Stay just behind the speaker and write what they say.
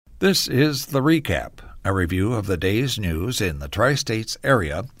This is The Recap, a review of the day's news in the Tri-States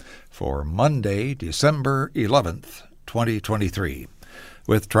area for Monday, December 11th, 2023.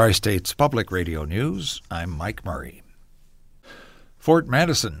 With Tri-States Public Radio News, I'm Mike Murray. Fort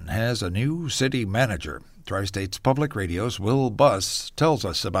Madison has a new city manager. Tri-States Public Radio's Will Buss tells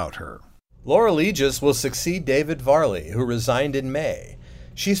us about her. Laura Legis will succeed David Varley, who resigned in May.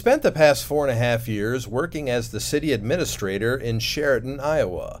 She spent the past 4.5 years working as the city administrator in Sheridan,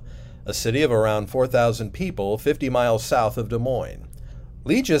 Iowa, a city of around 4,000 people 50 miles south of Des Moines.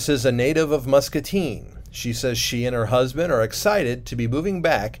 Legis is a native of Muscatine. She says she and her husband are excited to be moving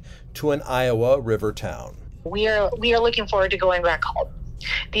back to an Iowa river town. We are looking forward to going back home.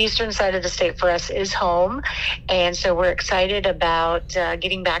 The eastern side of the state for us is home, and so we're excited about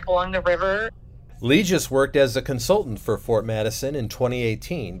getting back along the river. Legis worked as a consultant for Fort Madison in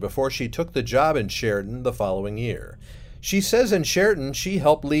 2018 before she took the job in Sheridan the following year. She says in Sheridan she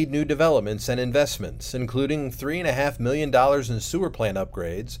helped lead new developments and investments, including $3.5 million in sewer plant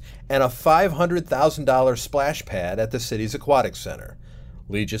upgrades and a $500,000 splash pad at the city's aquatic center.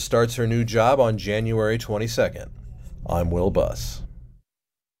 Legis starts her new job on January 22nd. I'm Will Buss.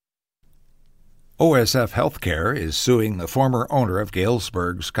 OSF Healthcare is suing the former owner of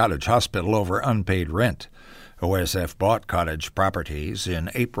Galesburg's Cottage Hospital over unpaid rent. OSF bought Cottage properties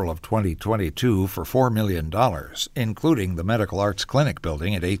in April of 2022 for $4 million, including the Medical Arts Clinic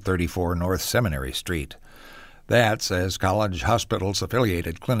building at 834 North Seminary Street. That says College Hospital's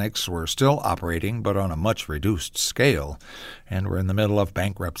affiliated clinics were still operating but on a much reduced scale and were in the middle of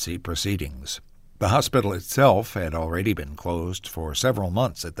bankruptcy proceedings. The hospital itself had already been closed for several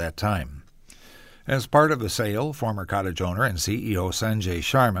months at that time. As part of the sale, former Cottage owner and CEO Sanjay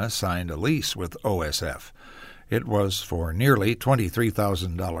Sharma signed a lease with OSF. It was for nearly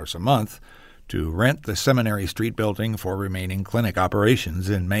 $23,000 a month to rent the Seminary Street building for remaining clinic operations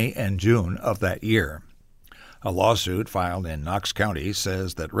in May and June of that year. A lawsuit filed in Knox County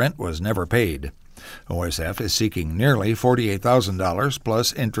says that rent was never paid. OSF is seeking nearly $48,000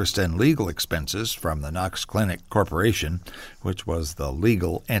 plus interest and legal expenses from the Knox Clinic Corporation, which was the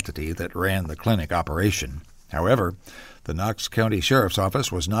legal entity that ran the clinic operation. However, the Knox County Sheriff's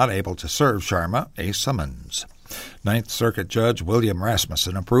Office was not able to serve Sharma a summons. Ninth Circuit Judge William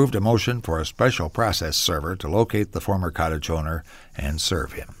Rasmussen approved a motion for a special process server to locate the former cottage owner and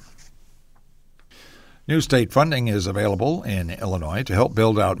serve him. New state funding is available in Illinois to help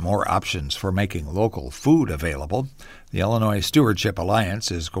build out more options for making local food available. The Illinois Stewardship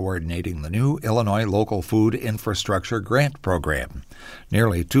Alliance is coordinating the new Illinois Local Food Infrastructure Grant Program.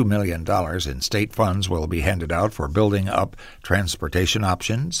 Nearly $2 million in state funds will be handed out for building up transportation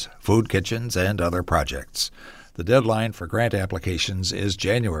options, food kitchens, and other projects. The deadline for grant applications is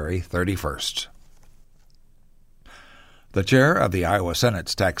January 31st. The chair of the Iowa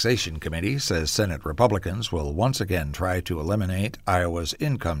Senate's Taxation Committee says Senate Republicans will once again try to eliminate Iowa's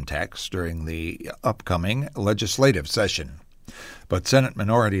income tax during the upcoming legislative session. But Senate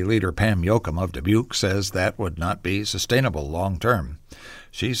Minority Leader Pam Yoakum of Dubuque says that would not be sustainable long term.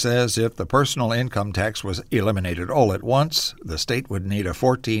 She says if the personal income tax was eliminated all at once, the state would need a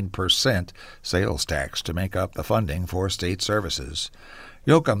 14% sales tax to make up the funding for state services.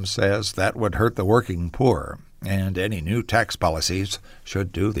 Yoakum says that would hurt the working poor, and any new tax policies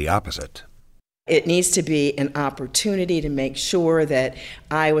should do the opposite. It needs to be an opportunity to make sure that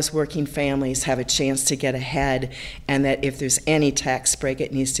Iowa's working families have a chance to get ahead, and that if there's any tax break,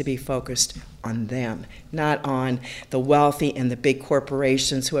 it needs to be focused on them, not on the wealthy and the big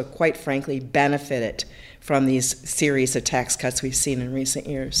corporations who have quite frankly benefited from these series of tax cuts we've seen in recent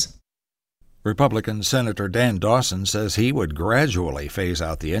years. Republican Senator Dan Dawson says he would gradually phase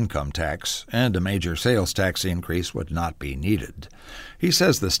out the income tax and a major sales tax increase would not be needed. He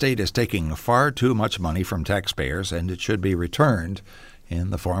says the state is taking far too much money from taxpayers and it should be returned in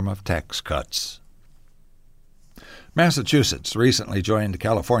the form of tax cuts. Massachusetts recently joined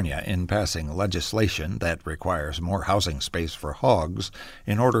California in passing legislation that requires more housing space for hogs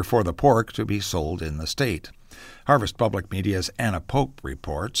in order for the pork to be sold in the state. Harvest Public Media's Anna Pope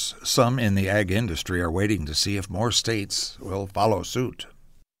reports some in the ag industry are waiting to see if more states will follow suit.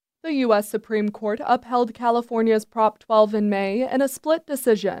 The U.S. Supreme Court upheld California's Prop 12 in May in a split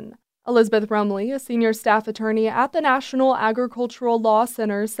decision. Elizabeth Rumley, a senior staff attorney at the National Agricultural Law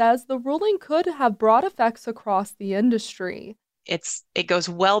Center, says the ruling could have broad effects across the industry. It goes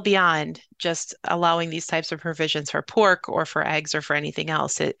well beyond just allowing these types of provisions for pork or for eggs or for anything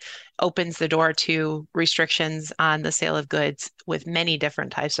else. It opens the door to restrictions on the sale of goods with many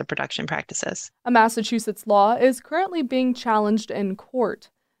different types of production practices. A Massachusetts law is currently being challenged in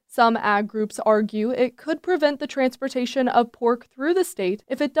court. Some ag groups argue it could prevent the transportation of pork through the state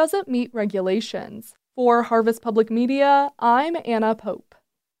if it doesn't meet regulations. For Harvest Public Media, I'm Anna Pope.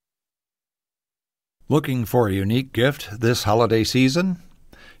 Looking for a unique gift this holiday season?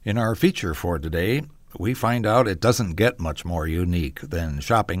 In our feature for today, we find out it doesn't get much more unique than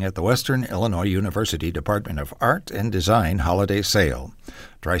shopping at the Western Illinois University Department of Art and Design Holiday Sale.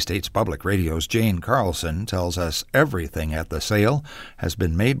 Tri-States Public Radio's Jane Carlson tells us everything at the sale has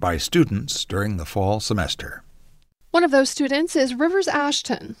been made by students during the fall semester. One of those students is Rivers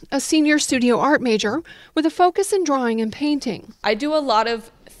Ashton, a senior studio art major with a focus in drawing and painting. I do a lot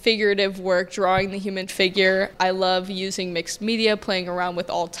of figurative work, drawing the human figure. I love using mixed media, playing around with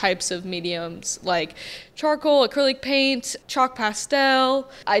all types of mediums like charcoal, acrylic paint, chalk pastel.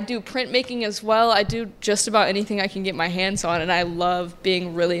 I do printmaking as well. I do just about anything I can get my hands on, and I love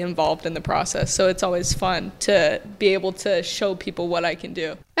being really involved in the process. So it's always fun to be able to show people what I can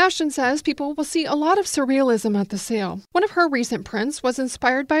do. Ashton says people will see a lot of surrealism at the sale. One of her recent prints was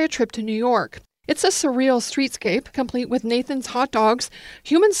inspired by a trip to New York. It's a surreal streetscape, complete with Nathan's hot dogs,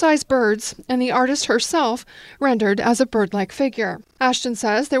 human-sized birds, and the artist herself rendered as a bird-like figure. Ashton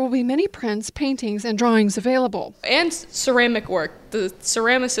says there will be many prints, paintings, and drawings available. And ceramic work. The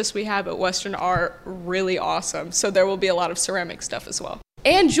ceramicists we have at Western are really awesome, so there will be a lot of ceramic stuff as well.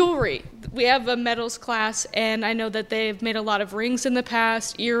 And jewelry. We have a metals class, and I know that they've made a lot of rings in the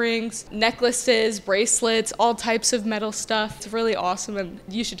past, earrings, necklaces, bracelets, all types of metal stuff. It's really awesome, and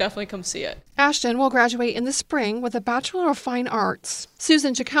you should definitely come see it. Ashton will graduate in the spring with a Bachelor of Fine Arts.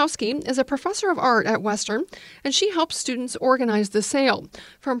 Susan Chakowski is a professor of art at Western, and she helps students organize the sale,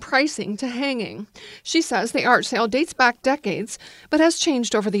 from pricing to hanging. She says the art sale dates back decades, but has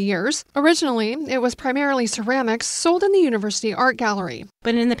changed over the years. Originally, it was primarily ceramics sold in the University Art Gallery.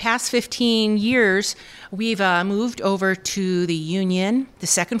 But in the past 15 years, we've moved over to the Union, the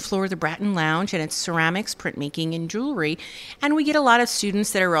second floor of the Bratton Lounge, and it's ceramics, printmaking, and jewelry. And we get a lot of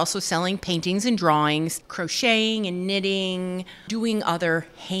students that are also selling paintings and drawings, crocheting and knitting, doing other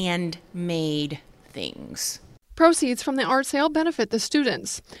handmade things. Proceeds from the art sale benefit the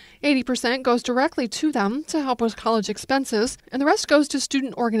students. 80% goes directly to them to help with college expenses, and the rest goes to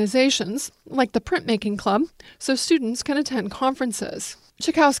student organizations, like the Printmaking Club, so students can attend conferences.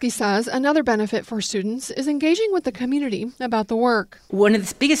 Chakowski says another benefit for students is engaging with the community about the work. One of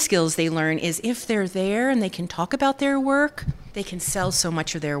the biggest skills they learn is if they're there and they can talk about their work, they can sell so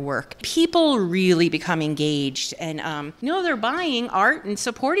much of their work. People really become engaged and they're buying art and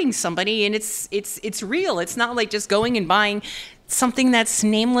supporting somebody, and it's real. It's not like just going and buying something that's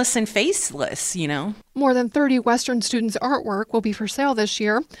nameless and faceless, More than 30 Western students' artwork will be for sale this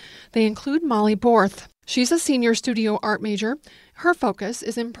year. They include Molly Borth. She's a senior studio art major. Her focus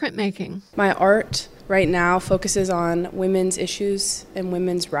is in printmaking. My art right now focuses on women's issues and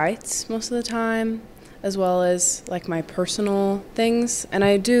women's rights most of the time, as well as like my personal things. And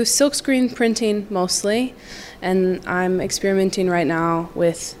I do silkscreen printing mostly, and I'm experimenting right now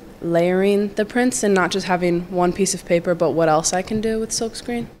with layering the prints and not just having one piece of paper, but what else I can do with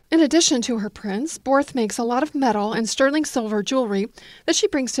silkscreen. In addition to her prints, Borth makes a lot of metal and sterling silver jewelry that she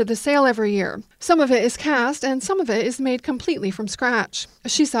brings to the sale every year. Some of it is cast and some of it is made completely from scratch.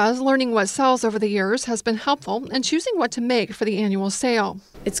 She says learning what sells over the years has been helpful in choosing what to make for the annual sale.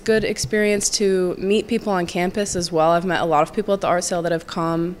 It's good experience to meet people on campus as well. I've met a lot of people at the art sale that have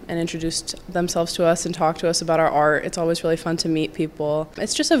come and introduced themselves to us and talked to us about our art. It's always really fun to meet people.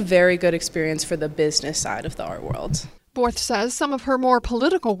 It's just a very good experience for the business side of the art world. Borth says some of her more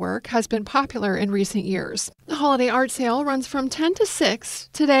political work has been popular in recent years. The holiday art sale runs from 10 to 6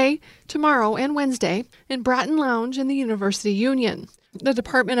 today, tomorrow, and Wednesday in Bratton Lounge in the University Union. The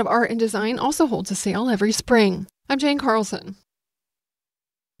Department of Art and Design also holds a sale every spring. I'm Jane Carlson.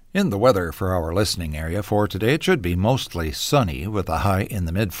 In the weather for our listening area for today, it should be mostly sunny with a high in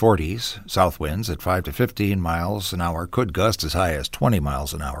the mid-40s. South winds at 5 to 15 miles an hour could gust as high as 20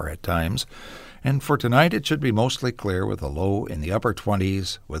 miles an hour at times. And for tonight, it should be mostly clear with a low in the upper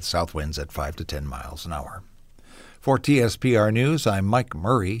 20s with south winds at 5 to 10 miles an hour. For TSPR News, I'm Mike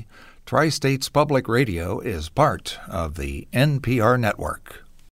Murray. Tri-States Public Radio is part of the NPR network.